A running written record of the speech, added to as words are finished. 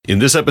In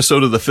this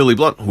episode of the Philly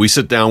Blunt, we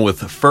sit down with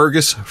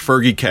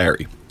Fergie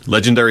Carey,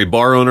 legendary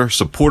bar owner,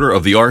 supporter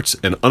of the arts,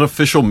 and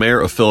unofficial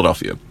mayor of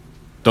Philadelphia.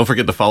 Don't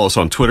forget to follow us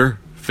on Twitter,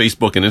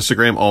 Facebook, and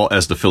Instagram, all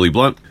as the Philly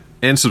Blunt,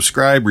 and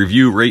subscribe,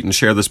 review, rate, and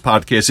share this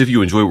podcast if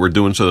you enjoy what we're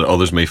doing so that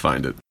others may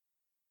find it.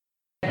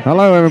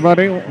 Hello,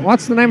 everybody.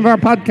 What's the name of our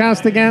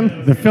podcast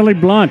again? The Philly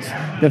Blunt.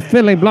 The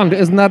Philly Blunt.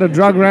 Isn't that a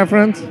drug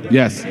reference?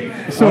 Yes.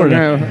 Sort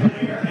of.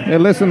 Hey,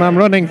 listen, I'm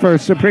running for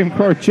Supreme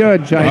Court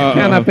judge. I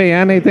cannot be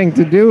anything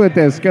to do with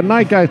this. Good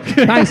night, guys.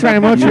 Thanks very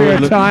much for your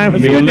time.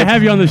 It's good to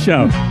have you on the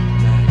show.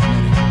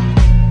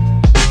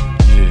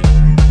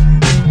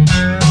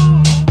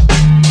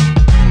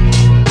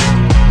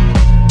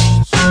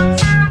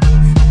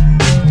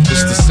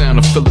 It's the sound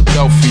of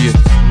Philadelphia.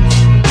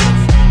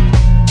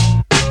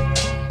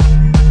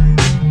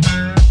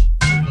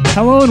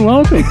 Hello and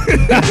welcome.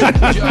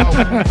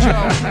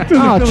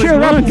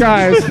 Cheer up,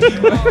 guys.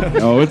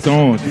 Oh, it's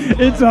on.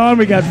 It's on.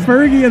 We got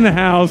Fergie in the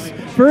house.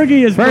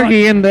 Fergie is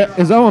Fergie in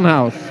his own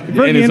house.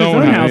 Fergie in his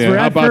own house. Yeah. We're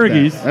How at about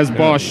Fergie's. that? That's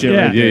boss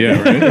shit.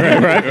 Yeah.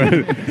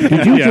 Right.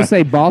 Did you just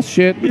say boss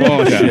shit?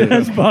 Boss shit.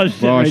 That's boss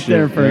shit Boss right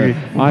there, shit, Fergie.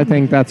 I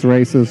think that's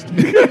racist.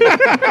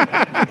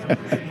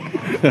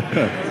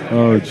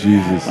 Oh,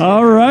 Jesus.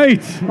 All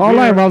right. All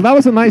right, well, that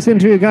was a nice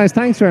interview, guys.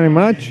 Thanks very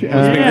much. It's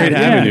been great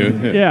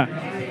having you. Yeah.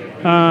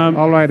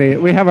 All righty.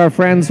 We have our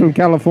friends from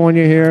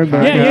California here.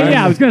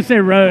 Yeah. I was going to say,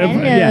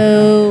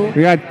 yeah.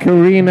 We got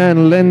Karina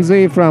and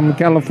Lindsay from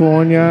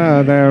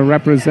California. They're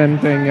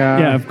representing...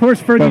 Yeah, of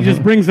course, Fergie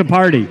just brings a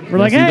party. We're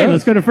like, he hey, does.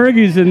 let's go to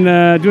Fergie's and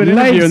do an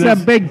interview.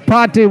 Life's a big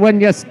party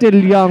when you're still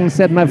young,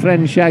 said my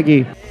friend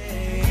Shaggy.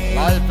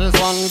 Life is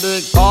one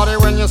big party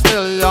when you're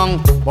still young,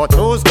 but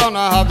who's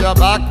gonna have your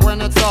back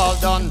when it's all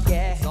done?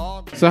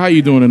 So how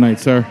you doing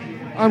tonight, sir?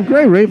 I'm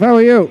great, Reef. How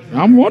are you?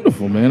 I'm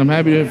wonderful, man. I'm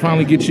happy to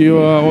finally get you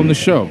on the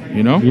show,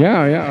 you know?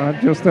 Yeah.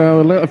 Just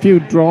a few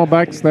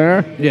drawbacks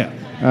there. Yeah.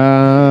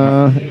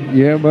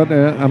 But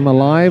I'm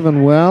alive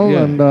and well,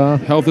 Yeah. and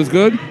Health is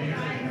good?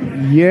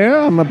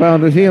 yeah, I'm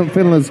about to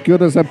feeling as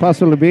good as I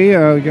possibly be.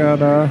 I got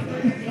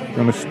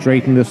gonna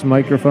straighten this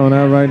microphone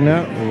out right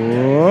now.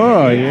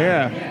 Oh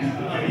yeah.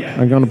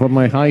 I'm gonna put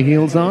my high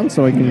heels on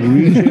so I can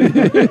reach it.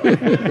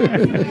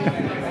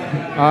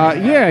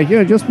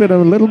 Just been a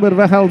little bit of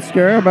a health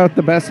scare, about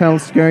the best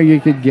health scare you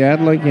could get.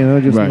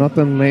 Just Right.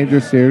 nothing major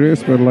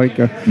serious, but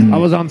I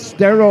was on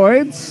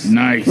steroids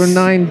Nice. for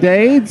 9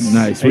 days.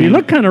 Nice. Well, you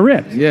look kind of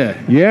ripped. Yeah.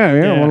 Yeah.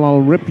 Yeah. Well,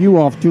 I'll rip you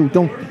off too.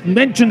 Don't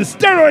mention the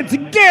steroids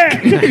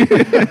again.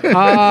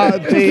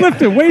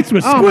 Lifting weights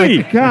with Oh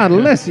squeak. my God!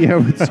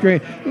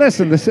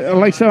 Listen,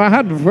 so I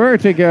had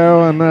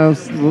vertigo and I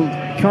was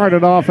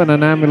carted off in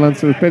an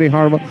ambulance. It was pretty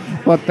horrible.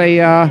 But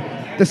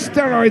the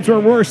steroids were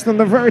worse than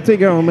the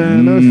vertigo,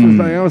 man.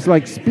 I was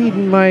like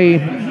speeding my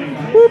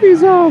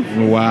boobies off.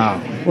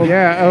 Wow.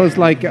 I was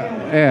like,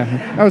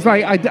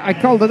 I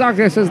called the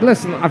doctor. I says,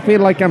 listen, I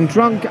feel like I'm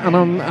drunk and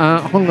I'm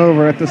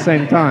hungover at the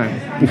same time.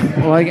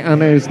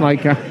 And it was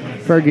like,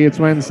 Fergie, it's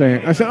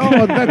Wednesday. I said,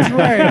 oh, that's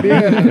right.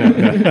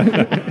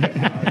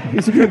 Yeah.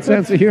 He's a good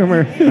sense of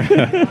humor.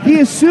 He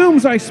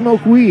assumes I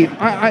smoke weed.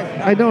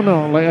 I don't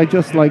know. I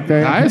just like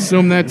that. I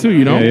assume that too,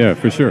 you know? Yeah,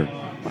 for sure.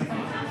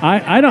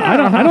 I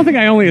don't think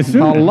I only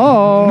assumed it.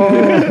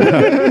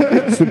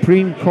 Hello,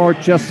 Supreme Court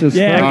Justice.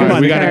 Yeah, All come right,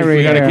 on, we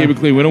gotta keep it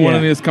clean. We don't want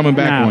any of this coming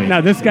back on you. No,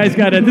 this guy's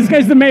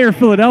the mayor of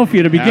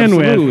Philadelphia to begin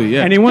Absolutely, with,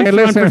 yeah. and he wants Hey,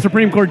 to run for listen.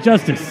 Supreme Court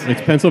justice.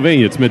 It's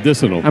Pennsylvania. It's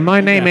medicinal. And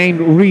my name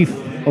ain't Reef.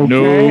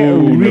 Okay?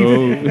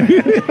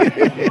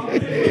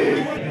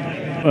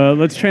 No.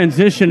 Let's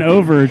transition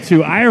over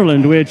to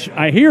Ireland, which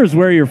I hear is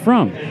where you're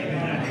from.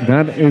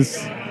 That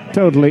is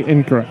totally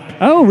incorrect.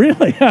 Oh,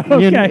 really?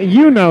 Okay.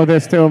 You know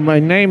this too. My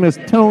name is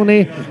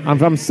Tony. I'm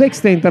from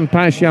 16th and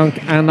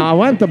Passyunk, and I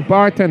went to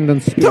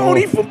bartending school.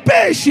 Tony from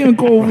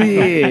Passyunk over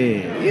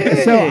here.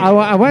 Yeah. So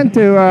I went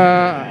to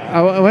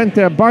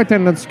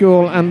bartending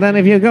school, and then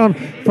if you're going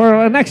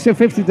for an extra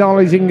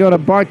 $50, you can go to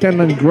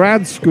bartending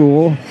grad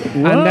school,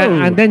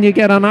 and then you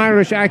get an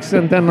Irish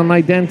accent and an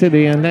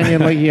identity, and then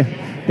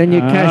you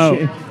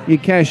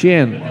cash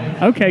in.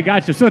 Okay,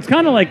 gotcha. So it's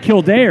kind of like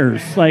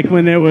Kildare's, like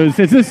when it was.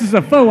 This is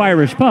a faux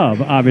Irish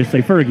pub,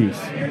 obviously, Fergie's.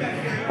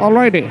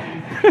 Alrighty.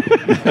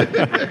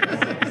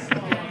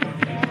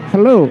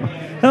 Hello.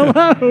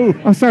 Hello.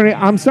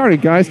 I'm sorry,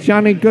 guys.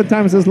 Johnny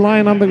Goodtimes is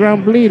lying on the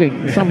ground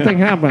bleeding. Something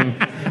happened.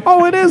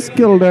 Oh, it is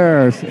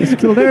Kildare's. Is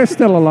Kildare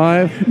still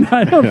alive?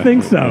 I don't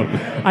think so.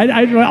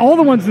 All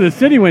the ones in the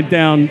city went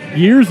down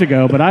years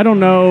ago, but I don't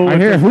know. I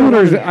hear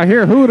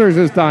Hooters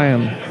is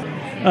dying.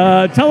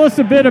 Tell us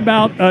a bit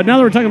about, now that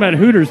we're talking about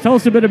Hooters, tell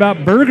us a bit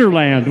about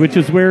Burgerland, which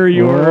is where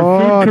your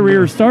food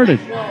career started.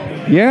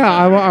 Yeah,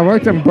 I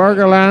worked in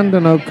Burgerland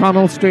in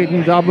O'Connell Street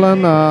in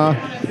Dublin.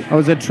 I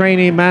was a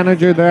trainee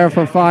manager there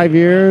for 5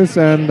 years,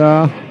 and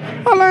I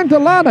learned a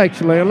lot,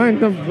 actually. I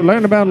learned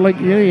about,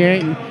 you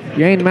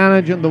ain't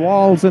managing the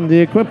walls and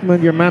the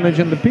equipment, you're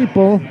managing the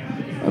people.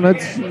 And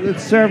it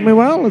served me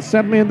well. It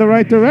set me in the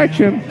right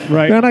direction.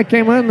 Right. Then I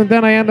came in, and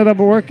then I ended up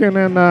working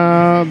in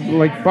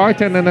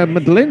bartending at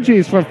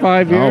Medlingy's for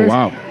 5 years. Oh,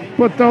 wow.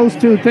 put those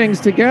two things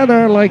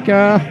together, like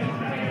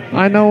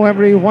I know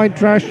every white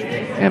trash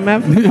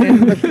MF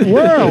in the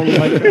world.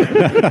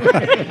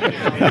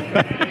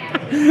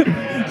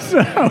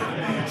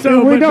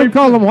 So We don't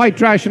call them white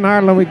trash in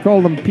Ireland. We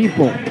call them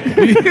people.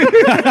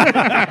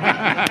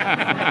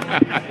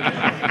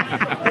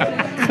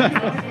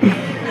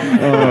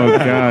 Oh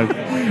God.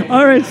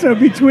 All right, so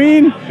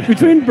between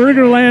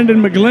Burgerland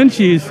and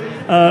McGlinchey's,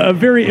 a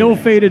very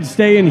ill-fated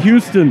stay in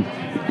Houston.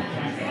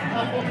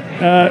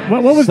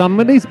 What was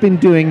Somebody's been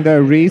doing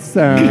their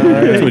research.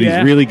 That's what Yeah.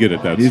 he's really good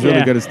at. He's really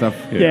Yeah. good at stuff.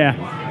 Yeah.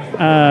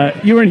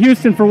 You were in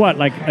Houston for what,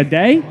 like a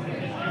day?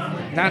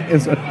 That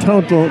is a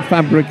total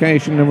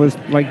fabrication. It was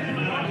like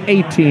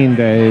 18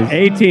 days.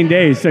 18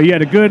 days. So you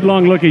had a good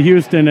long look at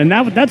Houston, and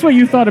that's what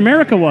you thought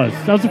America was.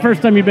 That was the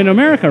first time you've been to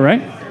America,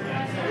 right?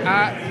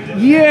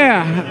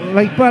 Yeah,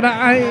 but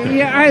I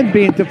had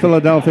been to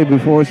Philadelphia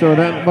before, so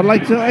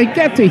I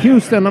get to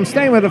Houston. I'm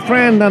staying with a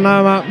friend, and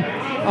I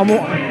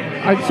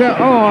said,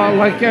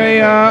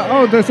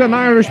 there's an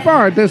Irish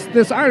bar.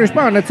 This Irish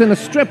bar, and it's in a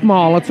strip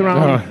mall. It's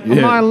around a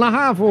mile and a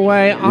half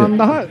away on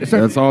the hut.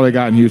 So, That's all they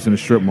got in Houston, a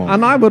strip mall.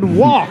 and I would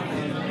walk.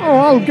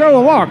 I'll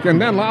go walk,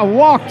 and then I'll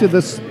walk to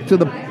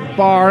the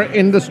bar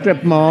in the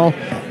strip mall,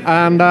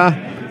 and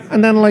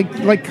then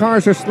like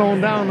cars are slowing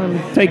down and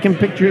taking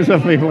pictures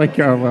of me. Like,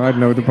 I don't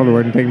know, they probably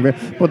weren't taking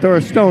pictures, but they were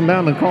slowing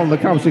down and calling the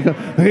cops. They go,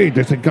 "Hey,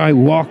 there's a guy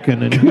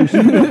walking in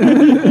Houston."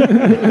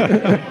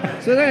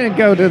 So then I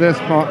go to this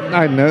spot.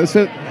 I don't know.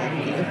 So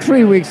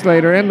 3 weeks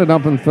later, ended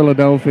up in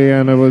Philadelphia,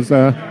 and it was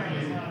a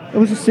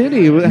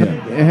city. It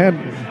had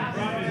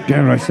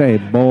dare I say,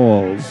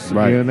 balls.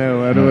 Right. You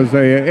know, and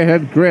it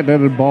had grit, it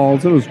had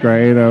balls. It was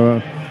great.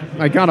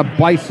 I got a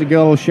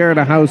bicycle, shared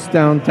a house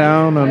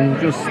downtown, and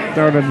just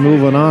started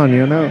moving on,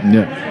 you know.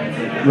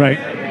 Yeah. Right.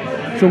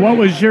 So what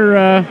was your,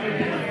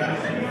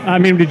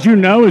 did you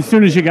know as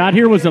soon as you got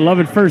here, was it love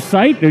at first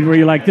sight? Were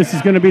you like, this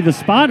is going to be the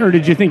spot, or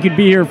did you think you'd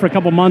be here for a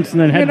couple months and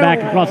then head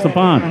back across the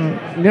pond?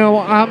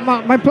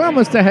 My plan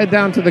was to head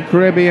down to the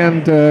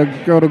Caribbean to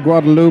go to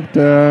Guadeloupe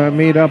to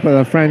meet up with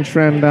a French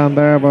friend down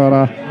there,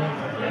 but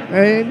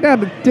that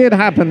did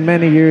happen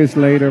many years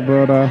later,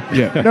 but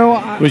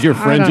Was your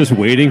friend just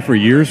waiting for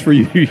years for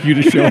you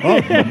to show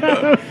up?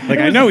 Like,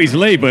 I know he's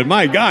late, but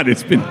my God,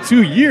 it's been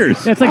 2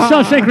 years. It's like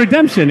Shawshank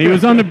Redemption. He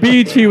was on the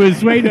beach. He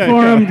was waiting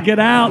for him to get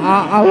out.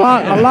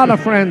 A lot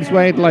of friends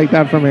wait like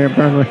that from me,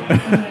 apparently.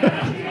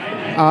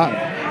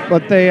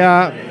 But they,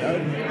 I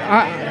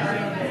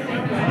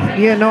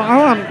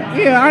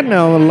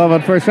know love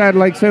at first sight.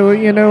 Like, so,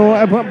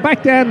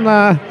 back then,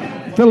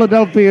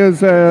 Philadelphia's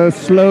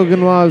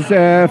slogan was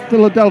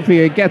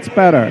Philadelphia gets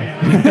better.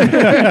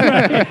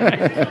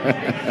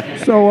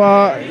 So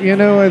I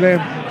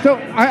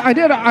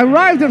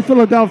arrived in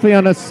Philadelphia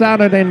on a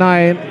Saturday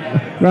night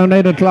around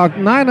 8 o'clock.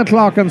 9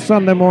 o'clock on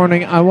Sunday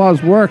morning, I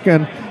was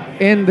working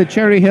in the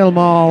Cherry Hill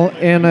Mall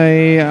in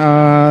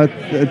a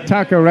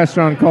taco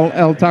restaurant called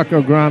El Taco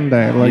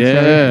Grande.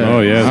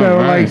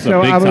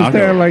 So I was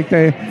there like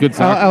the Good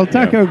taco. El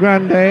Taco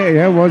Grande.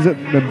 Yeah, was it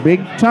the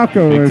big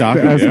taco? Big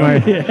taco,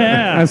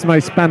 as my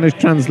Spanish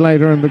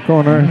translator in the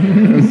corner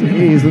was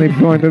easily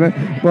pointed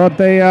at. But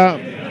they, I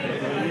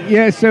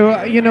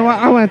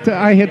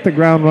hit the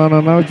ground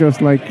running. I was just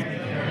like,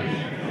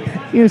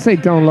 you say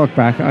don't look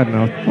back. I don't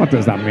know. What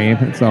does that mean?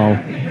 It's all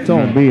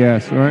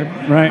BS, right?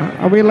 Right.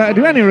 Are we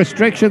do any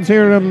restrictions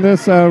here in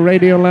this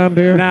radio land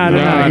here? No, you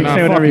can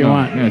say whatever you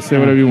want. Yeah, say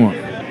whatever you want.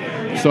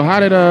 So how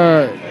did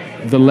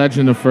the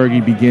legend of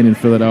Fergie begin in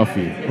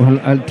Philadelphia? Well,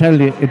 I'll tell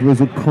you, it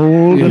was a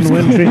cold and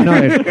wintry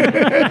night.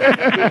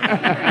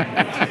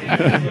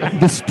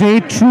 The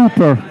state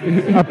trooper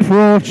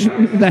approached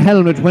the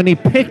helmet. When he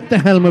picked the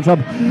helmet up,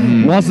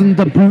 wasn't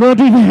the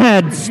bloody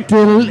head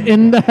still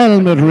in the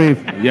helmet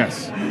reef?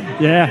 Yes.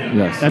 Yeah.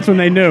 Yes. That's when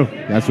they knew.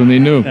 That's when they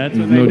knew. That's It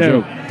when was they no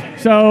knew. joke.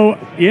 So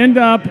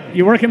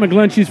you work at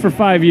McGlinchey's for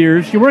 5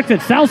 years. You worked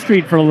at South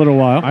Street for a little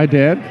while. I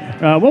did.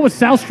 What was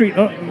South Street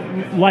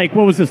like?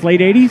 What was this,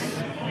 late 80s?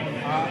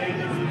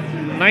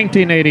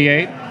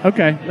 1988.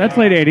 Okay, that's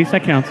late 80s.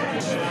 That counts.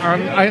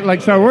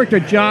 I worked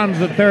at John's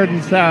at 3rd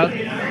and South,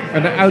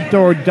 an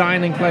outdoor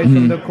dining place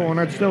in the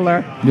corner. It's still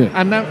there. Yeah.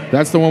 And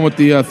That's the one with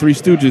the Three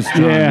Stooges.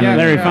 John. Yeah,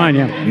 Larry Fine,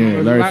 yeah.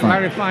 Yeah, Larry Fine.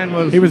 Larry Fine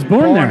was. He was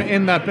born there.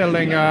 in that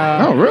building.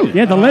 Oh, really?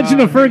 Yeah, the Legend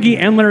of Fergie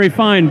and Larry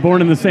Fine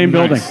born in the same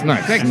building.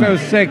 Nice.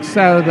 606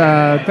 South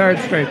 3rd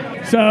Street.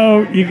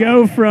 So you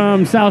go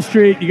from South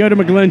Street, you go to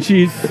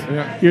McGlinchey's.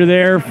 Yeah. You're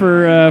there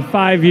for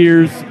 5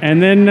 years,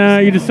 and then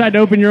you decide to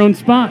open your own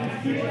spot.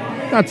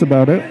 That's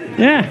about it.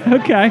 Yeah,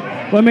 okay.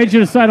 What made you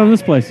decide on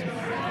this place?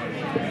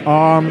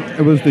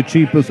 It was the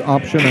cheapest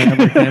option I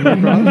ever came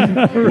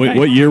across. Wait,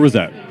 what year was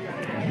that?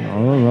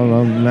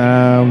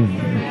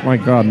 My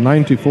God,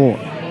 94.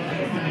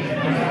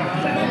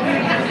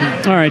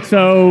 All right,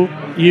 so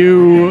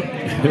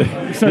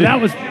that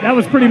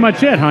was pretty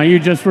much it, huh? You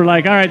just were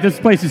like, all right, this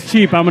place is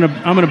cheap. I'm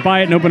gonna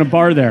buy it and open a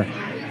bar there.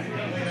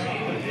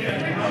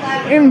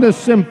 in the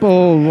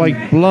simple,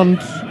 like, blunt...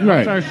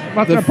 Right.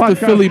 What's The our podcast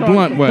Philly called?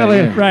 blunt way, Philly,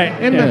 yeah.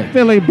 Right. In the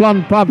Philly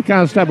blunt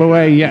podcast type of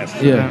way, yes.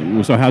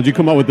 Yeah. So how'd you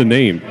come up with the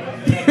name?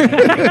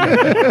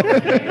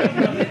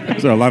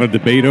 Is there a lot of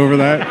debate over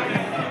that?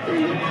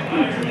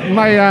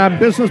 My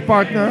business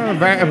partner, a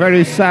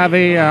very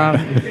savvy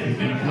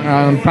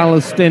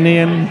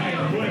Palestinian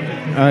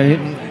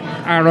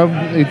Arab,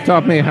 he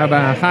taught me how to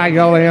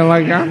haggle and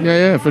like that.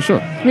 Yeah, for sure.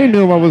 He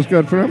knew what was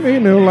good for him. He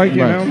knew, like,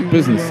 you Right. know,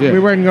 Business, yeah. we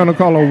weren't going to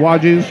call her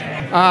Wadges.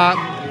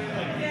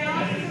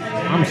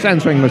 I'm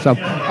censoring myself.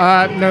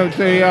 No,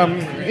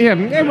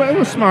 it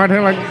was smart.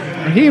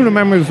 He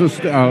remembers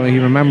he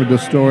remembered the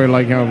story.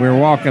 Like, we were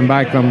walking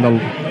back from the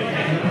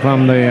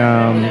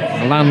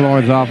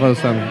landlord's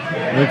office, and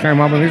we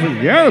came up and he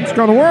said, "Yeah, it's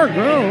going to work.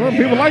 Oh,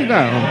 people like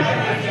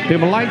that.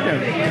 People like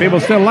that. People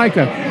still like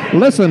that.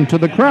 Listen to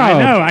the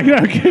crowd." I know.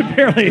 I can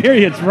barely hear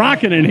you. It's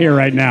rocking in here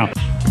right now.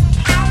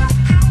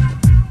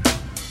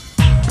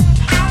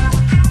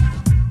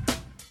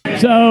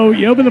 So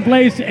you opened the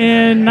place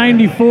in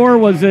 '94.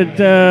 Was it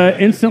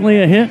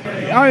instantly a hit?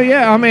 Oh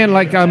yeah, I mean,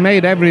 like, I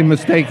made every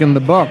mistake in the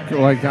book.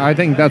 Like, I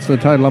think that's the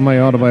title of my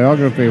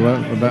autobiography. All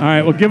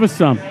right. Well, give us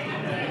some.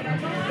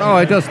 Oh,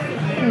 I just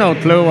no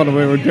clue what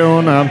we were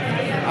doing.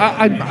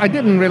 I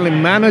didn't really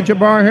manage a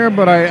bar here,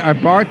 but I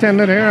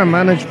bartended here. I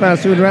managed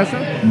fast food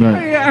restaurant.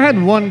 Right. I had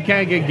one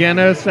keg of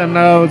Guinness, and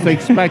I was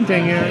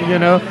expecting,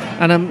 and I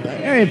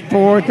had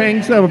four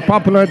things that were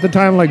popular at the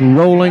time, like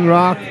Rolling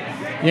Rock,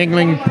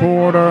 Yingling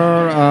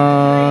Porter,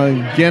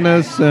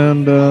 Guinness,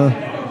 and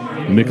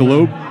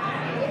Michelob?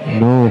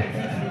 no.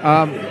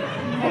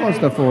 What was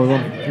the fourth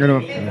one?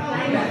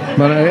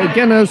 But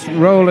Guinness,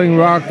 Rolling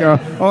Rock.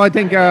 I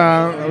think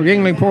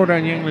Yingling Porter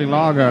and Yingling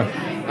Lager.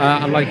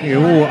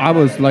 I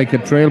was like a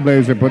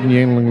trailblazer putting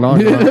Yingling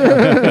Lager on.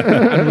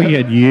 And we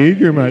had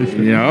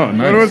Jägermeister. Yeah, oh, nice.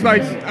 But it was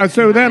like,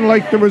 so then,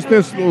 like, there was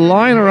this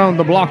line around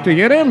the block to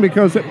get in,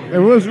 because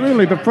it was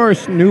really the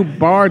first new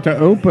bar to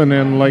open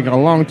in, like, a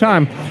long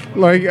time.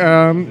 Like,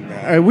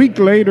 a week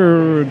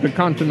later, the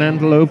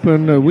Continental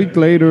opened. A week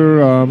later,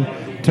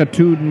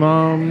 Sugar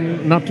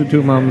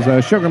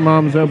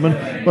Mom's open.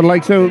 But,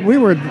 like, so we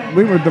were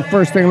the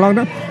first thing along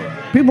there.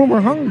 People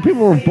were hungry.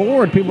 People were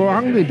bored. People were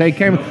hungry. They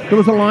came. There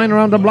was a line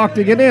around the block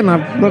to get in.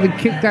 I bloody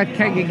kicked that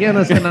keg of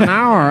Guinness in an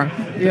hour.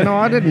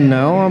 I didn't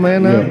know. I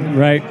mean,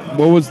 Right.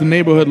 What was the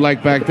neighborhood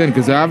like back then?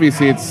 Because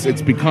obviously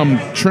it's become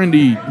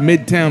trendy,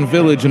 Midtown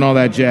Village and all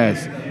that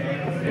jazz.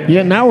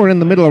 yeah. Now we're in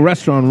the middle of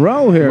Restaurant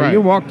Row here. Right.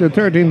 You walk to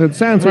 13th and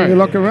Sands, Right. and you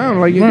look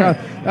around. Like, you Right.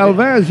 got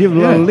Alves, you have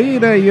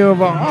Lolita, you have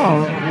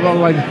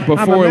like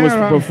Before it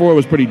Habanero.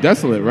 was pretty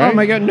desolate, right? Oh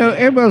my God! No,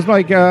 it was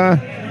like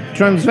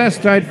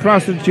transvestite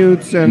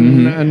prostitutes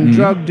and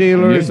drug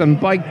dealers and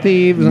bike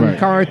thieves and Right.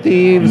 car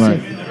thieves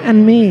Right.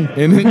 and me.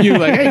 And then you're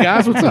like, "Hey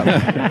guys, what's up?"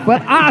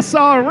 But I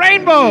saw a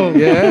rainbow.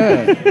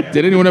 Yeah.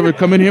 Did anyone ever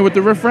come in here with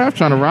the riffraff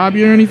trying to rob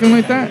you or anything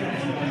like that?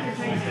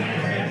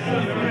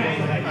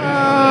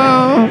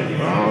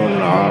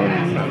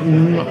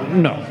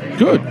 No.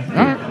 Good. All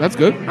right, that's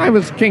good. I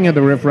was king of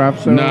the riffraff.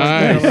 So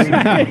Nice.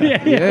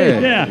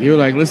 Yeah. You were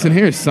like, "Listen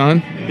here,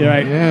 son." You're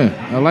right. Yeah,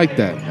 I like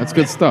that. That's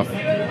good stuff.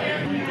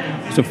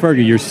 So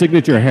Fergie, your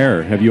signature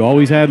hair. Have you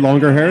always had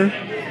longer hair?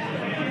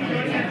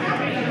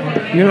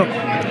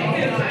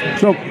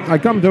 So I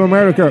come to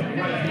America,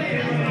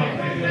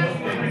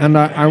 and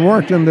I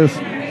worked in this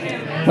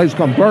place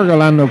called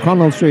Burgerland,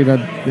 O'Connell Street,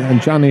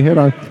 and Johnny hit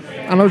on.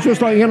 And I was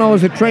just like, I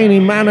was a trainee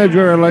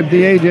manager at like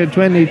the age of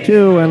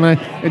 22, and I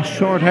had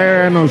short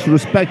hair, and I was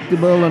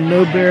respectable, and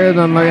no beard,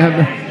 and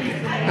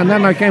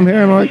then I came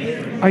here,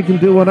 and I can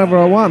do whatever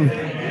I want.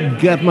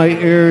 Get my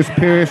ears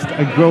pierced,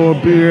 I grow a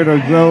beard,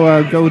 I grow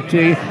a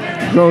goatee,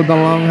 grow the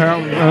long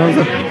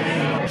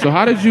hair. So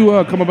how did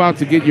you come about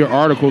to get your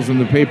articles in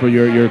the paper,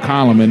 your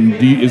column? And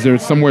is there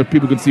somewhere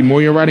people can see more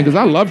of your writing? Because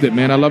I loved it,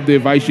 man. I loved the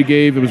advice you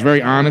gave. It was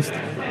very honest.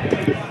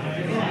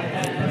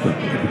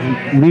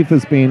 Leaf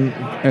has been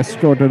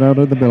escorted out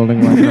of the building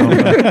right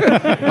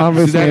now.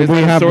 Obviously, Is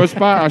that a sore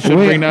spot? I should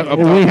bring that up.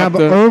 We have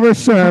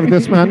overserved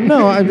this man.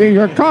 No, I mean,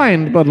 you're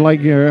kind, but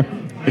like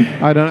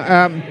I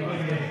don't.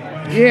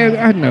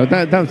 Yeah, I don't know.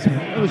 That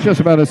was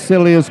just about as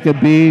silly as could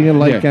be.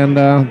 Like, Yeah.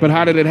 and But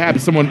how did it happen?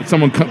 Someone,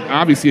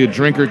 obviously a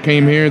drinker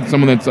came here.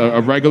 Someone that's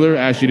a regular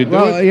asked you to do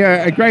it.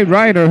 yeah, a great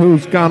writer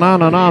who's gone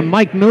on and on.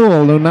 Mike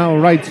Newell, who now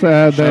writes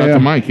Shout out to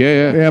Mike.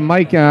 Yeah. Yeah,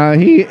 Mike.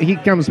 He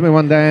comes to me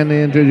one day and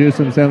he introduced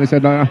himself. He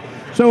said,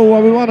 "So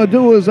what we want to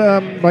do is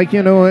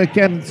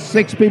get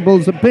 6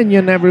 people's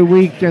opinion every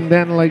week, and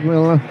then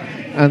we'll."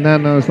 And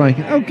then I was like,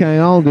 "Okay,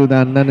 I'll do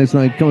that." And then it's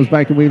like comes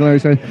back a week later,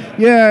 says,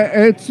 "Yeah,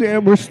 it's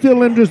we're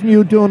still interested in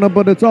you doing it,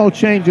 but it's all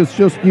changed. It's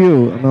just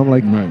you." And I'm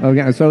like, Right.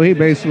 "Okay." So he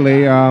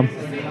basically, how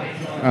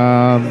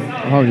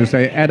would you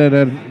say,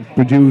 edited,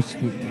 produced,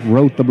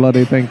 wrote the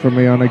bloody thing for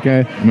me on it.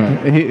 Okay,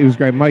 Right. he was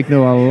great. Mike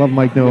Newell, I love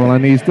Mike Newell,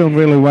 and he's doing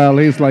really well.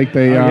 He's like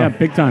the Yeah,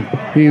 big time.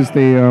 he's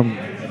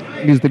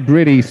the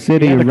gritty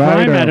city Yeah, the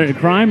writer.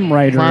 crime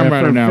writer. Crime for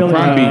writer now, Philly,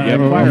 crime beat, yeah.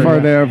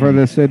 Inquirer. for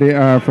the city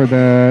for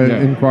the Yeah.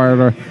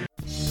 Inquirer.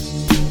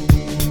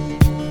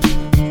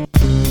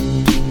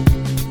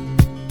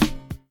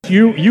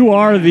 you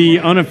are the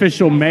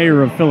unofficial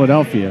mayor of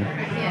Philadelphia.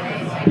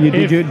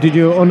 Did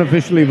you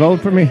unofficially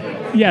vote for me?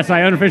 Yes,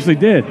 I unofficially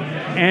did.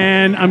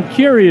 And I'm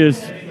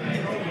curious,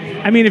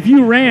 I mean, if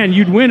you ran,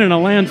 you'd win in a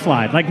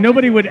landslide. Like,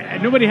 nobody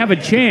have a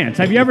chance.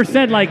 Have you ever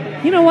said, like,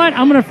 you know what,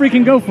 I'm going to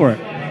freaking go for it?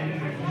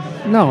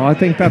 No, I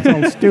think that's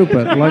all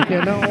stupid. Like,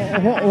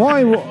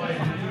 why?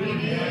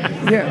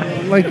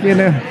 Yeah, like,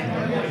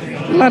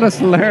 let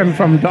us learn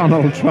from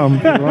Donald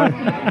Trump, right?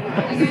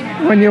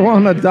 When you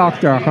want a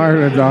doctor,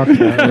 hire a doctor.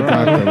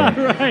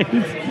 Right.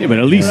 Yeah, but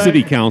at least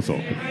city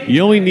council.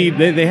 You only need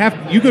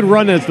you could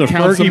run as the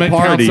Fergie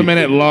party. Councilman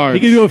at large. You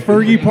can do a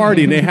Fergie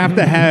party, and they have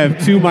to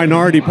have 2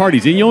 minority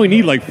parties, and you only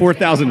need like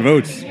 4,000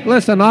 votes.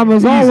 Listen, I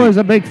was always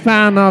a big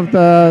fan of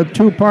the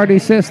 2-party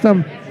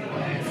system,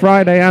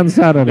 Friday and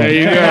Saturday. There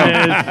you go.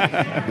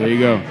 There you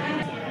go.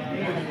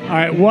 All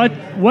right,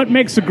 what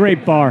makes a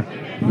great bar?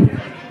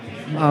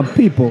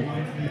 People.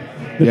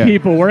 The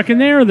people working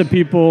there, or the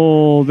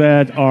people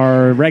that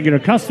are regular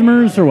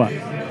customers, or what?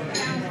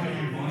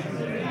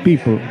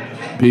 People.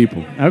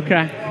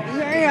 Okay.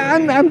 Yeah,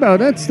 and both.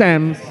 It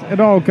stems.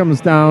 It all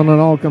comes down and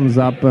all comes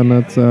up, and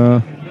it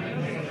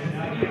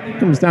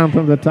comes down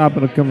from the top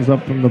and it comes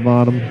up from the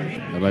bottom.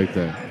 I like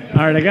that.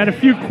 All right, I got a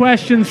few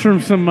questions from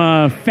some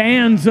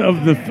fans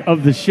of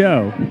the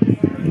show.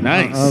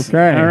 Nice.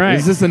 Okay. All right.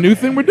 Is this a new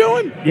thing we're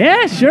doing?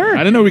 Yeah, sure. I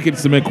didn't know we could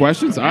submit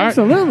questions. All right.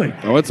 Absolutely.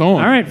 Oh, it's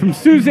on. All right, from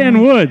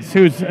Suzanne Woods,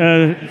 who's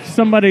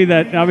somebody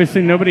that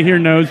obviously nobody here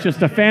knows,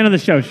 just a fan of the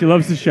show. She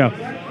loves the show.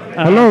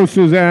 Hello,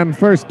 Suzanne.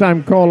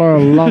 First-time caller,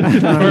 long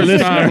time.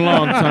 First time,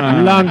 long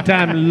time.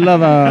 Long-time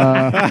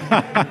lover.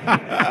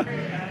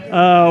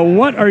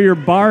 What are your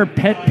bar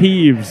pet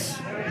peeves?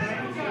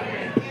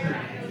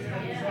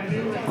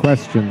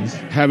 Questions.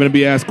 Having to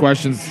be asked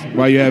questions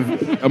while you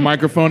have a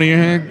microphone in your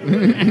hand.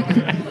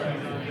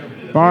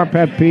 Bar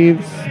pet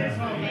peeves.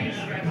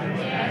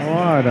 Oh,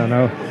 I don't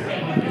know.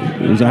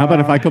 So how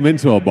about if I come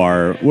into a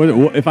bar?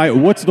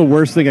 What's the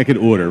worst thing I could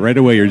order? Right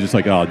away, you're just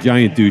like, oh,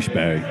 giant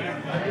douchebag.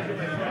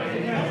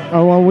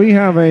 Oh well, we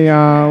have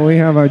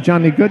a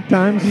Johnny Good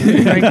Times.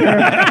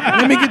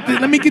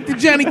 Let me get the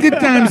Johnny Good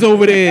Times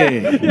over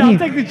there. Yeah, I'll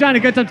take the Johnny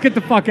Good Times. Get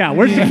the fuck out.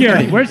 Where's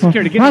security?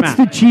 Get him What's out.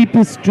 the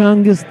cheapest,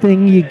 strongest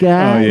thing you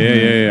got? Oh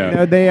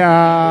yeah. They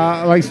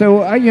like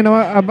so. I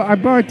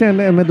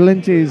bartended at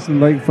Lynchy's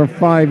like for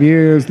 5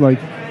 years, like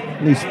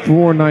at least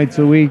 4 nights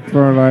a week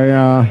for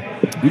like.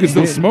 You can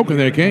still smoke in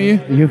there, can't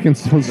you? You can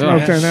still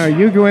smoke there now.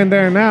 You go in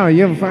there now,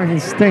 you fucking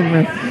stink,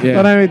 man. Yeah.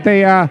 But I mean,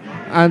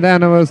 and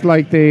then it was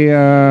like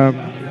and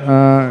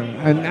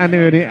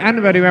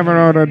anybody who ever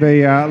ordered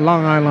the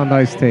Long Island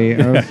iced tea?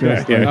 It was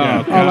just like,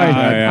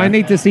 I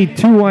need to see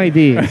 2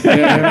 IDs.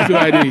 Yeah, 2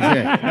 IDs.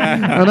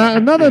 Yeah. And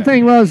another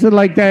thing was that,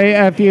 like,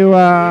 if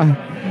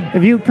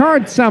you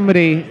card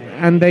somebody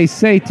and they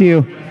say to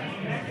you,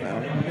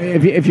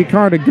 if you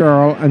card a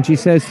girl and she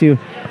says to you,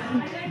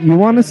 you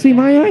want to see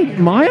my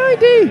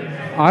ID?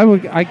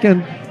 I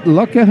can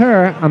look at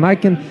her and I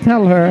can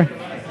tell her,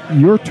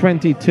 you're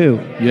 22.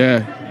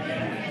 Yeah.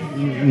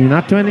 You're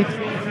not 20,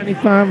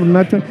 25.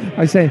 Not 20.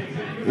 I say,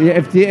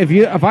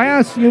 if I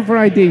ask you for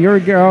ID, you're a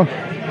girl,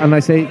 and I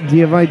say, do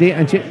you have ID?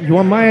 And you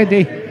want my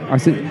ID? I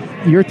said,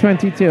 you're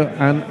 22,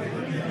 and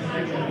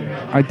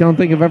I don't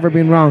think I've ever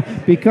been wrong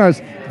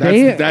because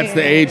that's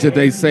the age that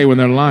they say when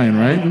they're lying,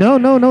 right? No,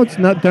 it's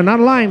not. They're not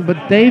lying, but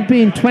they've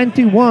been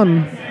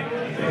 21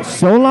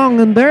 so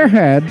long in their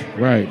head,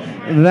 right,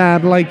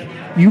 that like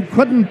you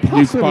couldn't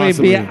possibly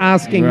be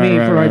asking me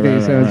for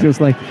ID. So it's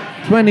just like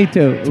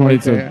 22.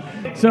 22. Like,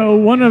 So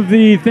one of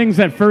the things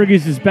that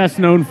Fergus is best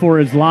known for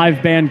is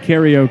live band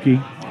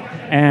karaoke.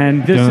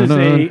 And this is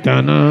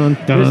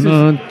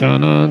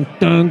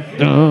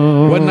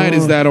What night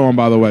is that on,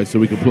 by the way, so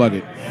we can plug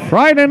it?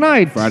 Friday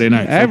night.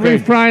 Every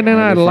Friday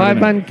night, live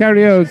band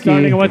karaoke.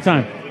 Starting at what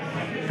time?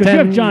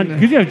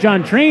 Because you have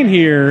John Train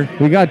here.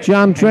 We got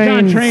John Train.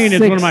 John Train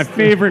is one of my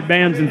favorite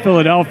bands in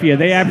Philadelphia.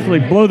 They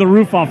absolutely blow the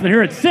roof off. They're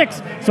here at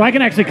 6, so I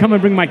can actually come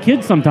and bring my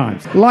kids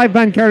sometimes. Live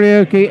band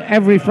karaoke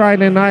every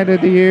Friday night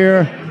of the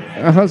year.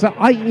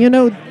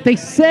 They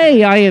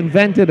say I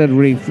invented it,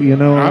 Reef.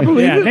 I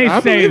believe it. They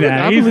say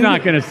that. He's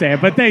not going to say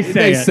it, but they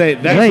say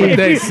it. That's what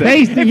they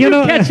say.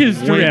 Catch his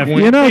drift.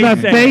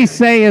 They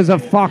say is a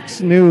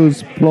Fox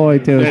News ploy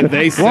too.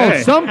 They say.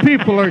 Well, some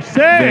people are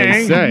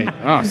saying. They say.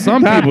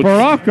 Some that people.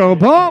 Barack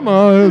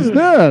Obama is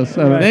this.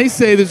 They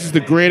say this is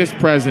the greatest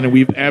president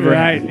we've ever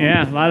had. Right.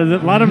 Yeah. A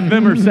lot of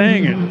them are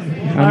saying it.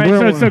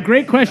 All right. So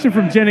great question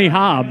from Jenny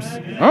Hobbs.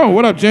 Oh,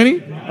 what up,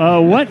 Jenny?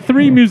 What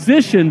 3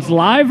 musicians,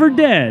 live or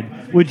dead,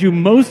 would you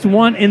most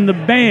want in the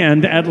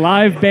band at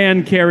live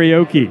band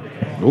karaoke?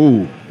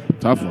 Ooh,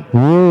 tough one.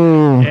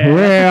 Ooh,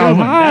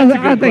 Yeah,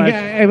 I think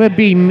it would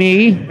be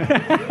me.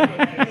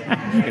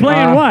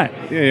 Playing what?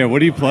 Yeah. What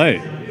do you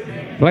play?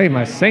 Play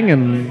my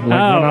singing.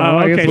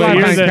 Okay. It's So live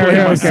you're band the-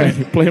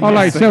 karaoke. All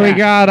right, so we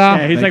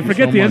got. He's like,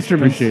 forget the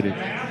instruments. Appreciate it.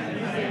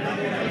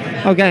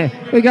 Okay,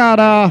 we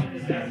got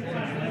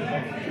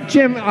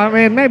Jim. I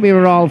mean, maybe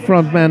we're all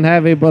frontman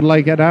heavy, but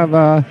like I'd have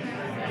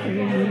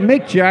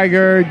Mick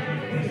Jagger,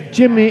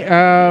 Jimmy,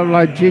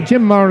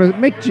 Jim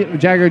Morrison, Mick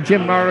Jagger,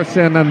 Jim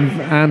Morrison,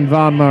 and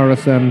Van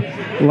Morrison.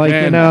 Like,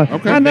 Van, you know,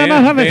 okay. and then I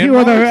have a Van few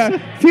other,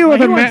 You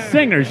want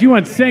singers. You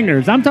want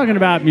singers. I'm talking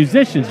about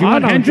musicians. You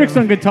want Hendrix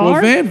on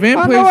guitar? Well, Van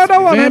I plays.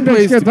 don't want Van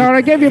Hendrix plays guitar.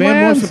 I gave you my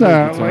Van wants to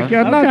answer. play Like,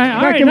 guitar. not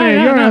all right, giving me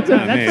your no, answer.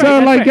 that's So,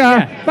 right, like,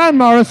 that's right, Van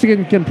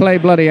Morrison can play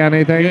bloody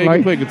anything. Yeah, he like,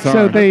 can play guitar.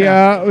 So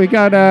we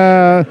got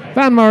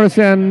Van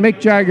Morrison, Mick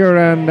Jagger,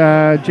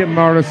 and Jim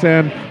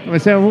Morrison. And we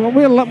said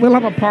we'll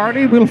have a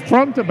party. We'll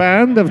front a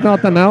band, if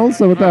nothing else.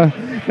 So with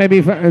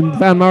maybe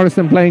Van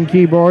Morrison playing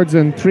keyboards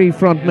and 3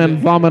 frontmen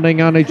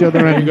vomiting on each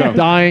other and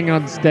dying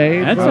on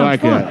stage. That I sounds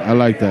like fun. that. I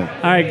like that.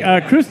 All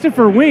right,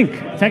 Christopher Wink,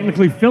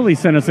 technically Philly,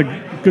 sent us a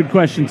good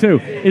question too.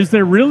 Is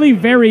there really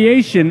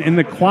variation in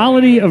the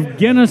quality of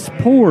Guinness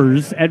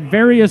pours at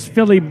various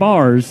Philly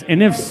bars?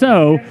 And if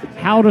so,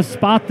 how to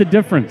spot the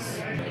difference?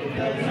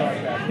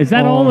 Is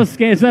that all the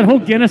scam? Is that whole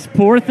Guinness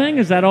pour thing?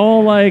 Is that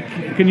all like?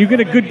 Can you get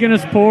a good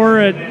Guinness pour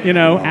at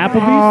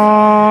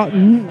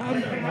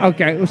Applebee's?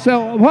 Okay,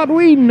 so what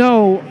we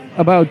know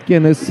about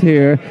Guinness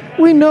here,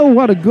 we know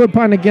what a good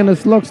pint of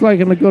Guinness looks like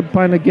and a good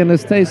pint of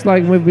Guinness tastes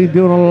like. We've been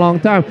doing it a long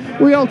time.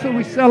 We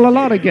sell a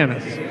lot of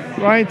Guinness,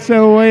 right?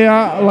 So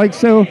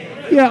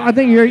I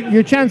think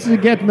your chances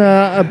of getting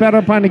a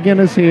better pint of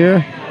Guinness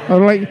here are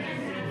like,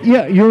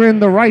 yeah, you're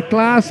in the right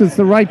glass, it's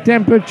the right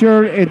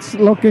temperature, it's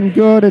looking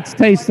good, it's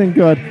tasting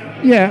good.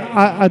 Yeah,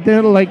 I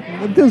do like.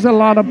 There's a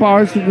lot of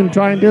bars who can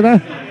try and do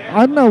that.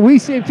 I don't know. We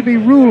seem to be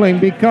ruling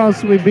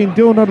because we've been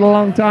doing it a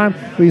long time.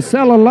 We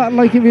sell a lot.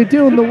 Like if you're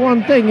doing the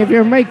one thing, if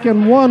you're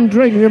making one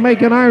drink, if you're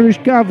making Irish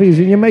coffees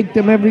and you make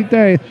them every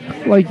day,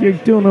 like you're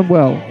doing it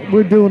well.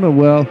 We're doing it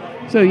well.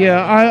 So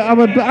yeah, I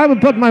would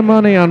put my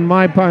money on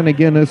my pint of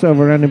Guinness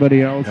over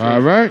anybody else.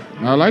 All right.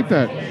 I like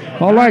that.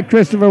 All right,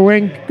 Christopher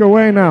Wink, go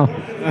away now.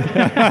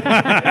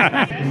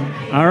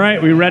 All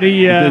right, we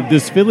ready?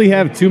 Does Philly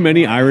have too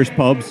many Irish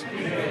pubs?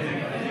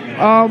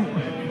 I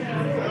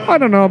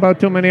don't know about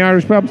too many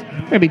Irish pubs.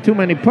 Maybe too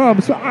many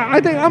pubs.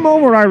 I think I'm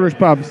over Irish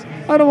pubs.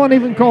 I don't want to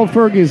even call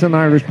Fergie's an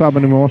Irish pub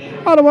anymore.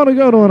 I don't want to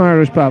go to an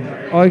Irish pub.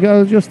 Like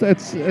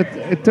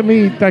to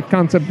me that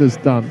concept is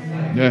done.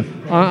 Yeah.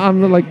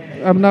 I'm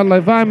not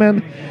like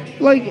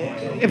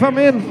if I'm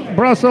in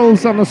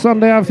Brussels on a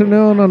Sunday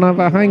afternoon and I have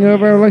a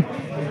hangover, like,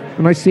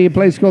 and I see a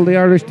place called the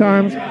Irish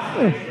Times.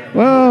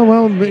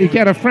 Well, you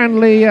get a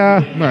friendly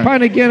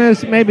pint of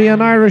Guinness, maybe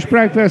an Irish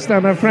breakfast,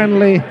 and a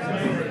friendly.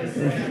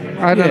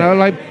 I don't know,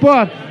 like,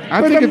 but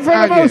I think for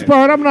the most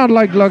part, I'm not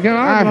like looking.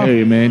 I hear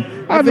you, man.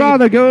 I'd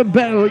rather go.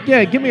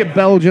 Give me a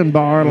Belgian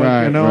bar, like,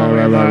 Right, you know.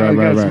 right.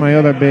 That's my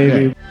other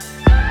baby.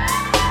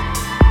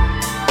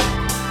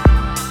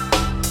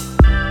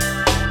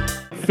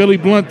 Philly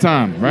blunt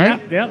time,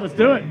 right? Yeah, let's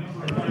do it.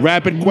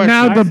 Rapid question.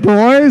 Now the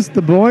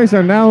boys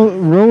are now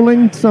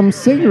rolling some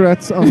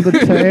cigarettes on the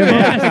table.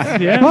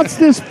 Yes. What's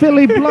this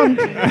Philly blunt?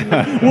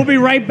 We'll be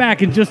right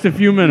back in just a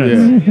few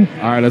minutes. Yeah.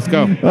 All right, let's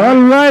go.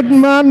 All right,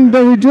 man.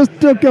 We just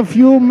took a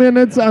few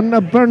minutes, and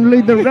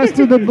apparently the rest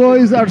of the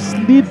boys are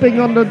sleeping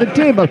under the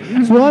table.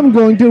 So I'm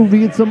going to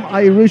read some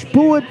Irish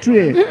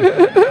poetry.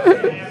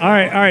 All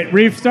right,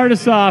 Reef, start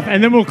us off,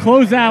 and then we'll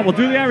close out. We'll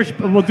do the Irish.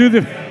 We'll do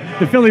the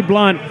Philly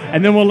blunt,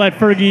 and then we'll let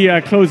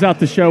Fergie close out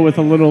the show with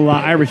a little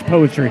Irish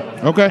poetry.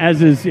 Okay.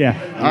 As is, yeah.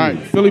 All right,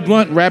 Philly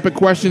blunt, rapid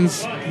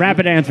questions,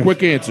 Rapid answers.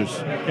 quick answers.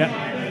 Yeah.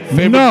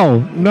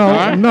 Favorite-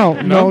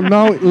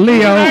 No.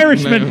 Leo.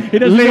 Irishman. He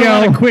doesn't do a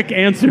lot of quick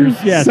answers.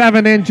 Yes.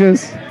 7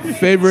 inches.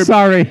 Favorite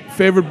Sorry.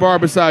 bar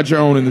besides your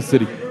own in the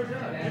city.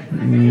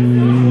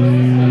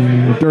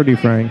 30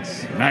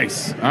 francs.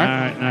 Nice. All All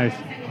right. right, nice.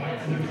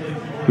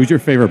 Who's your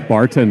favorite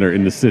bartender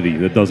in the city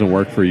that doesn't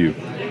work for you?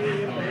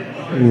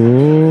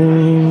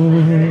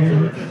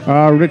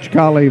 Rich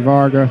Colley,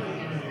 Varga.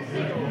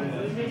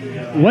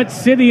 What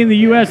city in the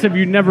U.S. have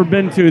you never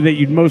been to that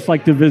you'd most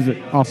like to visit?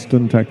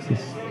 Austin,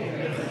 Texas.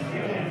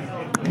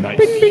 Nice.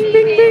 Bing, bing,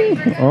 bing,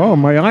 bing. Oh,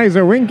 my eyes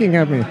are winking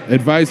at me.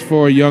 Advice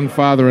for a young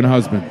father and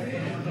husband.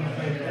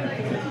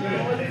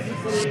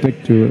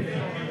 Stick to it.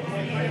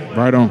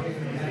 Right on.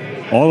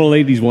 All the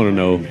ladies want to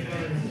know.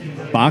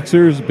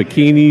 Boxers,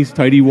 bikinis,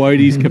 tighty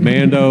whities,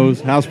 commandos.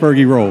 How's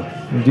Fergie roll?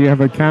 Do you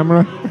have a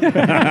camera?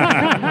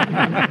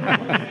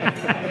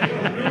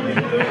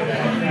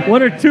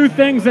 What are 2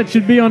 things that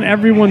should be on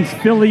everyone's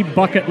Philly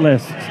bucket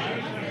list? I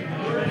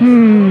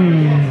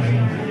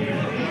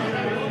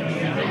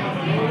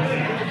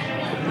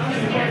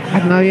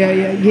don't know.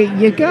 Yeah.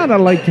 You gotta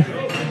like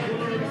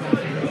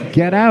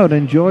get out,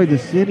 enjoy the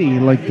city.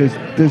 Like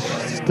there's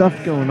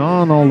stuff going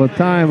on all the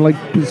time. Like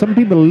some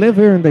people live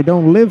here and they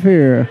don't live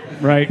here.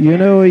 Right. You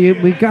know,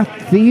 we got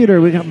theater.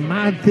 We got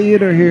mad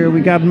theater here. We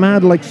got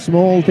mad like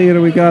small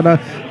theater. We got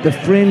the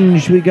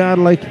Fringe. We got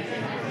like,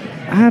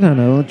 I don't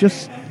know,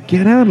 just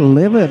get out and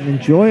live it,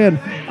 enjoy it.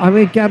 I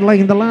mean, got like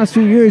in the last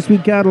few years, we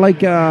got like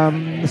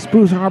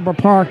Spruce Harbor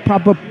Park,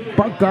 pop-up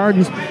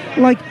gardens.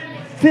 Like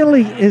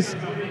Philly is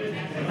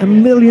a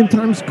million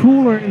times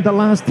cooler in the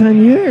last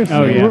 10 years.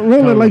 Oh, yeah, Really,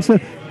 totally. like, so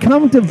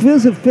come to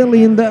visit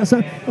Philly in the...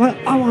 So, well,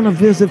 I want to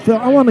visit Philly.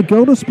 I want to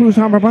go to Spruce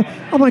Harbor Park.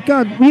 Oh, my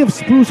God, we have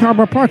Spruce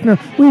Harbor Park now.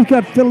 We've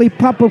got Philly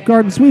pop-up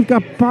gardens. We've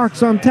got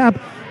parks on tap.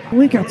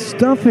 We got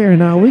stuff here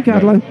now. We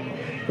got,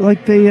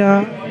 like the...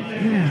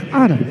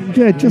 I don't...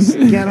 Yeah, just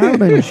get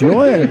out and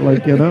enjoy it,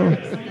 like, you know.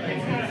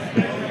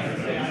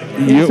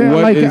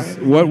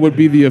 What would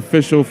be the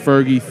official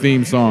Fergie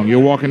theme song?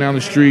 You're walking down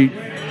the street.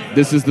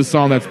 This is the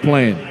song that's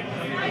playing.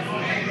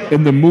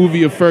 In the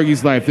movie of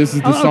Fergie's life, this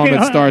is the song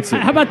that starts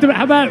it. How about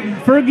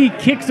Fergie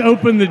kicks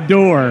open the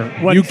door?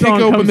 What You kick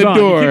song open comes the on?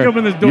 door. You kick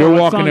open the door. You're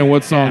what walking song? in.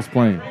 What song's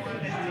playing?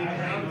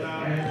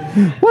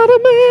 What a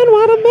man,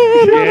 what a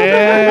man, what a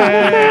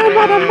man,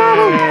 what a man,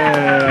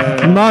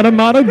 what a man.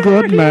 Not a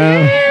good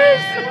man.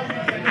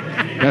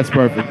 That's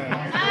perfect.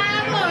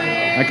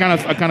 I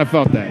kind of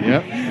felt that.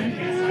 Yep.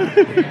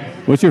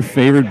 What's your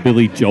favorite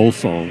Billy Joel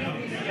song?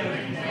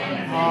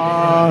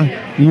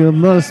 You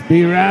must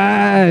be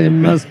right, you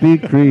must be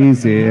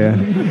crazy.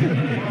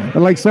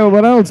 Like, so,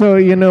 but also,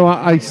 you know,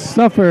 I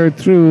suffered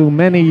through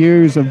many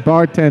years of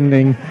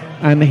bartending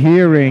and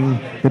hearing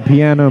the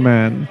Piano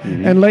Man.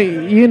 And, like,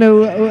 you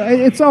know,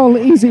 it's all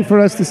easy for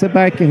us to sit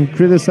back and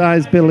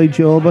criticize Billy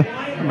Joel, but,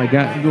 oh my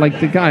God, like,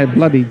 the guy,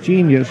 bloody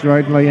genius,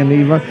 right? Like,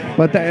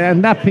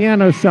 and that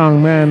piano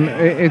song, man,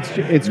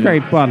 it's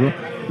great, but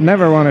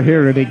never want to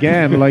hear it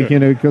again, like, you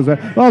know, because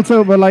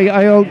also, but like,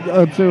 I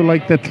also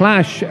like the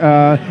Clash,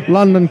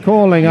 London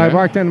Calling. I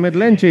worked in with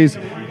Lynch's,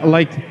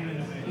 like,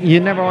 you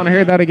never want to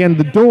hear that again.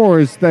 The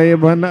Doors,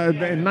 in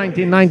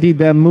 1990,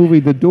 the movie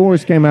The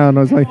Doors came out, and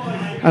I was like,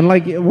 and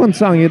like one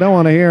song you don't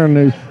want to hear, and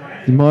is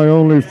my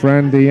only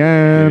friend, the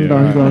end.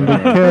 I'm going to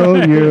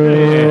kill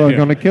you. I'm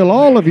going to kill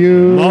all of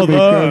you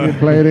because you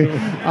played it.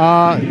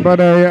 But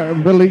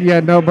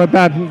Billy, but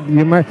that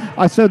you may.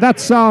 So that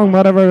song,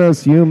 whatever it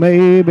is, you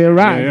may be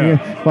right.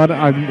 Yeah. But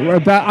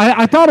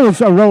I thought it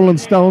was a Rolling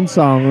Stone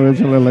song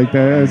originally. Like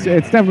that,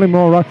 it's definitely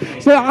more rock.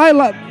 So I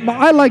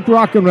like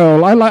rock and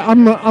roll.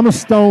 I'm a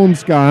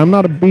Stones guy. I'm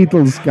not a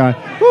Beatles guy.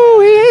 Oh,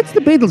 he hates the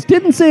Beatles.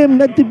 Didn't say I'm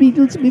not the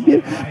Beatles.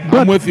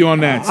 I'm with you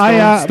on that.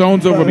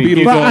 Stones over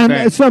Beatles all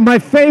day. So my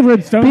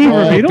favorite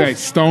Beatles?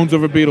 Stones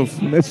over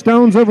Beatles.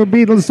 Stones over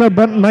Beatles. So,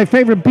 but my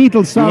favorite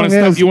Beatles song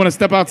is. You want to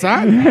step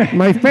outside?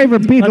 My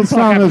favorite Beatles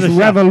song is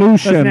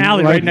Revolution. There's an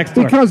alley right next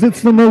door. Because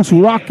it's the most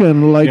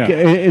rockin'. Like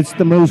it's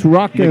the most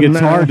rockin'. The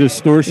guitar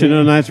distortion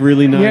on that's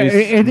really nice.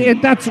 Yeah,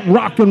 that's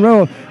rock and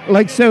roll.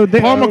 Like so.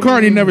 Paul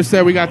McCartney never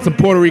said we got some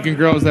Puerto Rican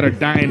girls that are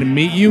dying to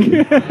meet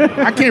you.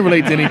 I can't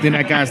relate to anything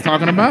that guy's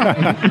talking about.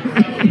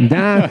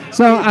 Nah.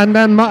 So and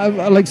then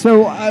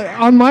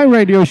on my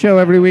radio show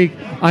every week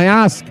I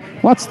ask,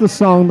 what's the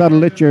song that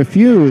lit your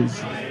fuse?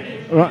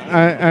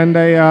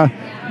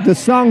 The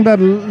song that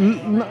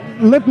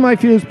lit my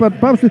fuse, but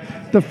probably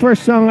the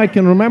first song I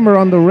can remember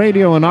on the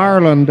radio in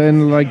Ireland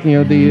in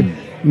the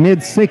mid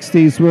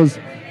 '60s was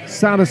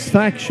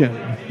 "Satisfaction."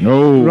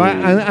 No. Right,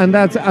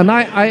 and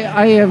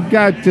I have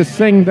got to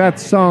sing that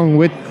song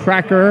with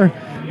Cracker,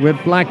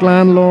 with Black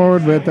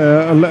Landlord, with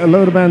a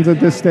load of bands at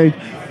this stage.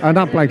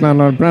 Not Black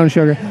Landlord, Brown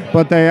Sugar,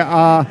 but they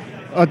are.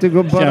 Shout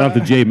out to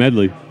Jay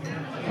Medley.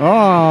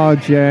 Oh,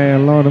 Jay,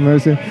 Lord of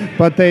mercy.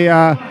 But they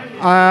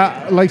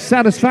like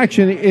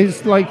Satisfaction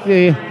is like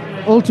the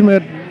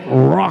ultimate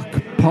rock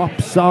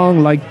pop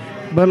song,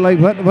 but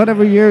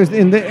whatever years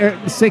in the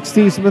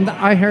 60s when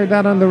I heard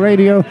that on the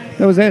radio,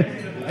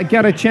 I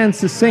got a chance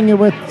to sing it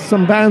with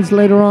some bands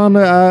later on,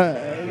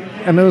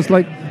 and it was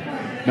like,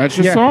 that's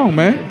your song,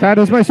 man. That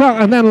was my song.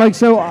 And then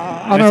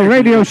on a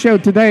radio show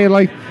today,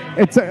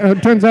 it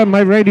turns out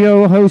my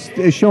radio host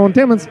is Sean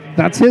Timmons.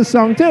 That's his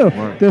song too.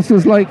 Right. This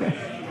is like.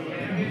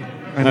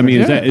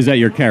 Is that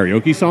your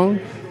karaoke song?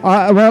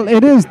 Well,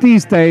 it is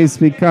these days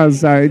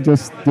because I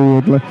just do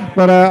it.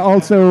 But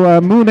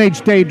also Moon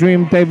Age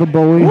Daydream, David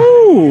Bowie.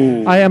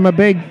 Ooh. I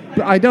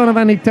don't have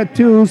any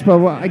tattoos,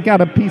 but I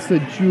got a piece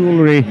of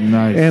jewelry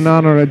in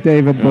honor of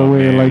David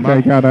Bowie. Man.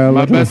 I got a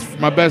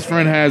my best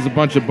friend has a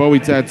bunch of Bowie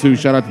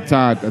tattoos. Shout out to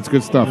Todd. That's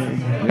good stuff.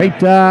 Hey,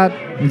 Todd.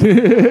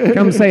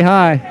 Come say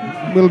hi.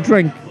 We'll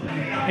drink.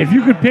 If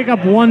you could pick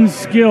up one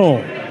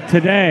skill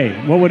today,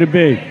 what would it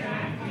be?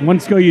 One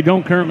skill you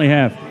don't currently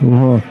have.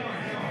 Oh,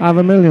 I have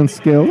a million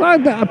skills.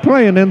 I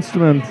play an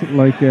instrument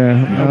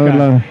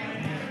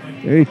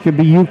it could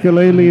be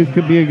ukulele, it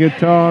could be a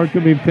guitar, it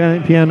could be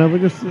piano. We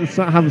just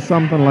have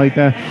something like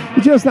that.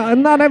 It's just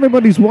not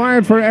everybody's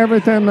wired for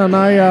everything, and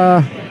I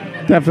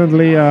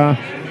definitely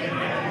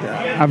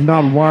am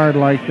not wired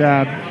like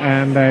that.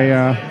 And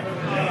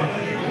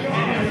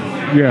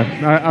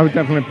I would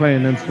definitely play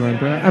an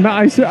instrument. And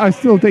I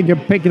still think of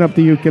picking up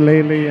the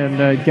ukulele and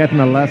getting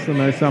a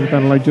lesson or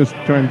something, just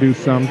try and do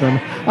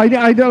something. I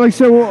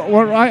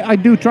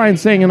do try and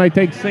sing, and I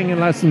take singing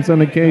lessons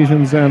on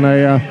occasions, and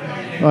I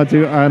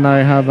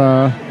have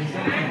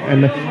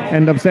and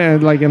end up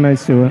saying I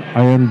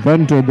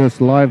invented this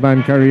live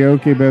band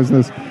karaoke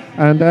business,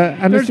 and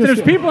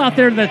there's people out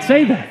there that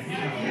say that.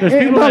 There's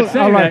people that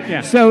say that.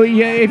 Yeah. So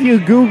if you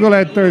Google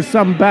it, there's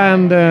some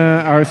band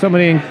or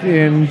somebody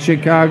in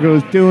Chicago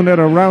is doing it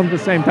around the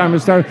same time it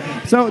started.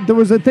 So there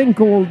was a thing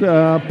called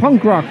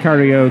punk rock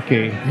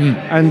karaoke,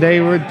 and they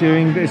were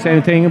doing the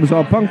same thing. It was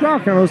all punk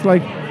rock, and I was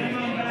like,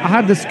 I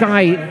had this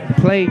guy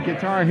play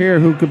guitar here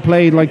who could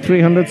play like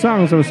 300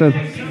 songs. I said,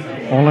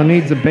 all I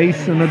need is a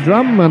bass and a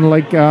drum, and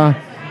like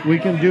we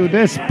can do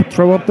this.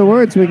 Throw up the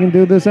words. We can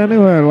do this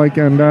anywhere. Like,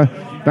 and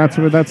that's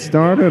where that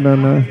started.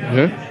 And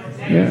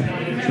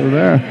yeah. So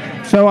there.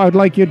 So I'd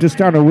like you to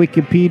start a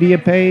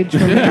Wikipedia page.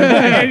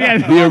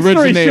 The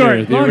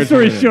originator. Long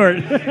story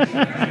short.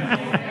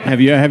 Have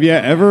you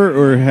ever,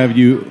 or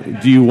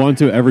do you want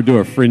to ever do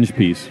a Fringe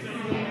piece?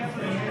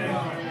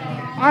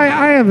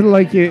 I have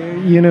like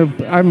you know,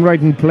 I'm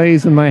writing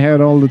plays in my head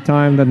all the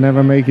time that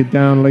never make it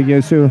down.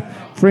 Like so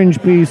Fringe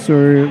piece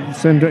or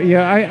center.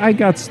 Yeah, I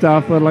got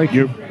stuff, but like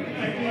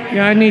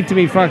I need to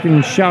be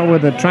fucking shot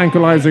with a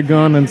tranquilizer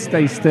gun and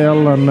stay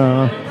still and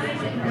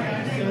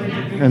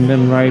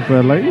then write.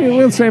 But like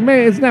we'll say,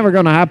 maybe it's never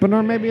gonna happen,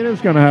 or maybe it is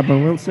gonna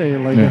happen. We'll say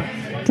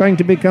like trying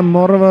to become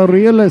more of a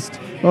realist.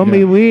 Oh,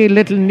 me wee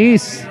little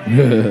niece,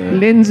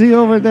 Lindsay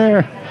over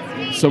there.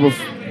 So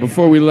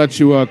before we let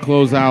you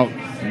close out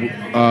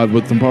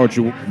with some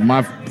poetry,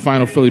 my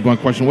final Philly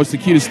Blunt question: what's the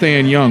key to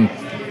staying young?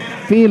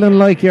 Feeling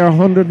like you're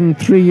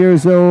 103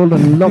 years old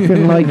and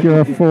looking like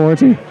you're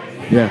 40.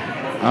 Yeah,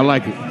 I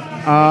like it.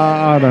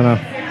 I don't know.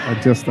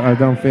 I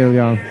don't feel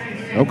young.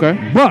 Okay.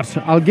 But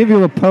I'll give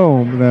you a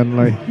poem then.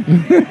 Like,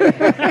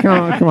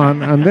 come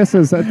on. And this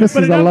is a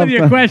love. With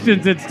your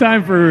questions. It's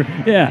time for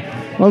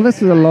Well,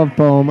 this is a love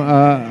poem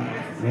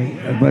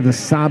by the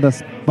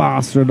saddest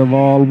bastard of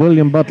all,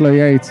 William Butler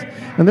Yeats.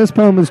 And this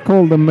poem is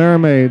called "The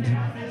Mermaid,"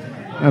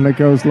 and it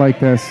goes like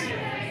this.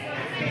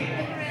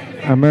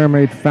 A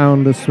mermaid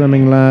found a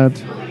swimming lad,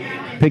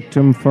 picked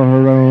him for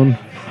her own,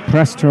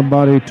 pressed her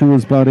body to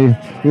his body,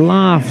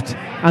 laughed,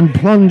 and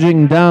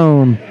plunging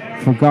down,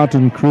 forgot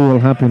in cruel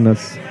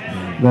happiness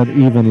that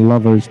even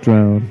lovers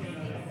drown.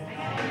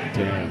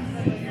 Damn.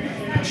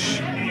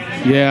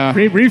 Yeah.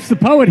 Reef's the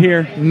poet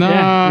here.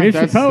 Nah,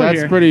 that's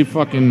pretty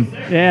fucking...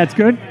 Yeah, it's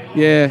good?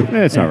 Yeah.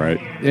 It's all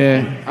right.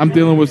 Yeah. I'm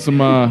dealing with some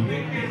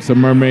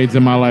mermaids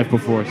in my life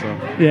before, so...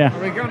 Yeah.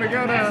 We're going to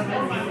go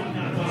to...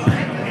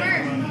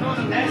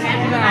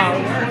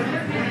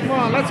 Come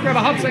on, let's go to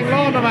Hopsing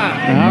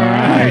Laundromat. All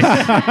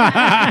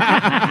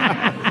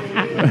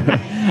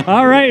right.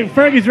 All right,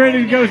 Fergie's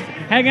ready to go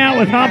hang out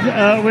with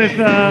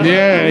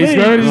yeah, he's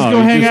ready to just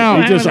go hang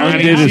out. He just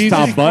undid his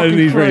top button.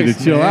 He's ready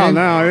to chill out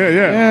now.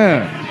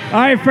 Yeah.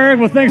 All right, Ferg,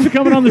 well, thanks for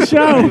coming on the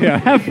show.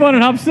 Have fun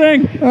at Hop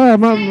Sing.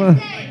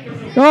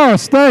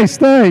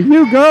 Stay.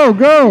 You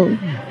go.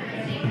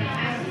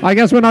 I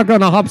guess we're not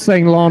going to Hop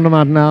Sing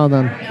Laundromat now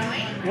then.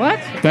 What?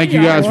 Thank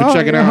you guys for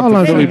checking out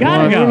the Philly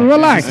Blunt.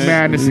 Relax,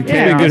 man. This is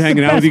been good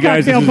hanging out with you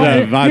guys. This is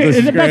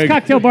It's the best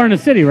cocktail bar in the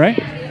city,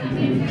 right?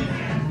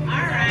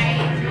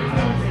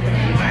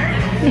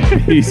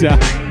 He's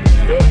out.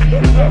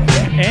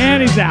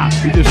 And he's out.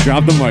 He just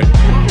dropped the mic.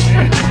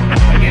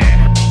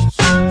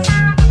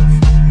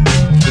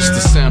 It's the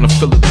sound of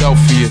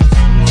Philadelphia.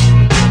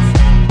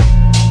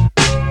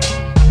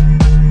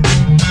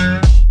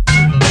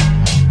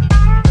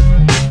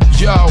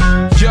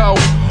 Yo,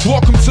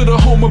 welcome to the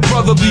home of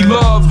brotherly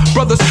love.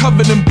 Brothers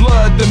covered in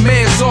blood. The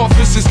man's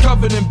office is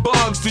covered in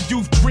bugs. The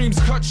youth dreams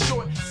cut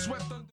short.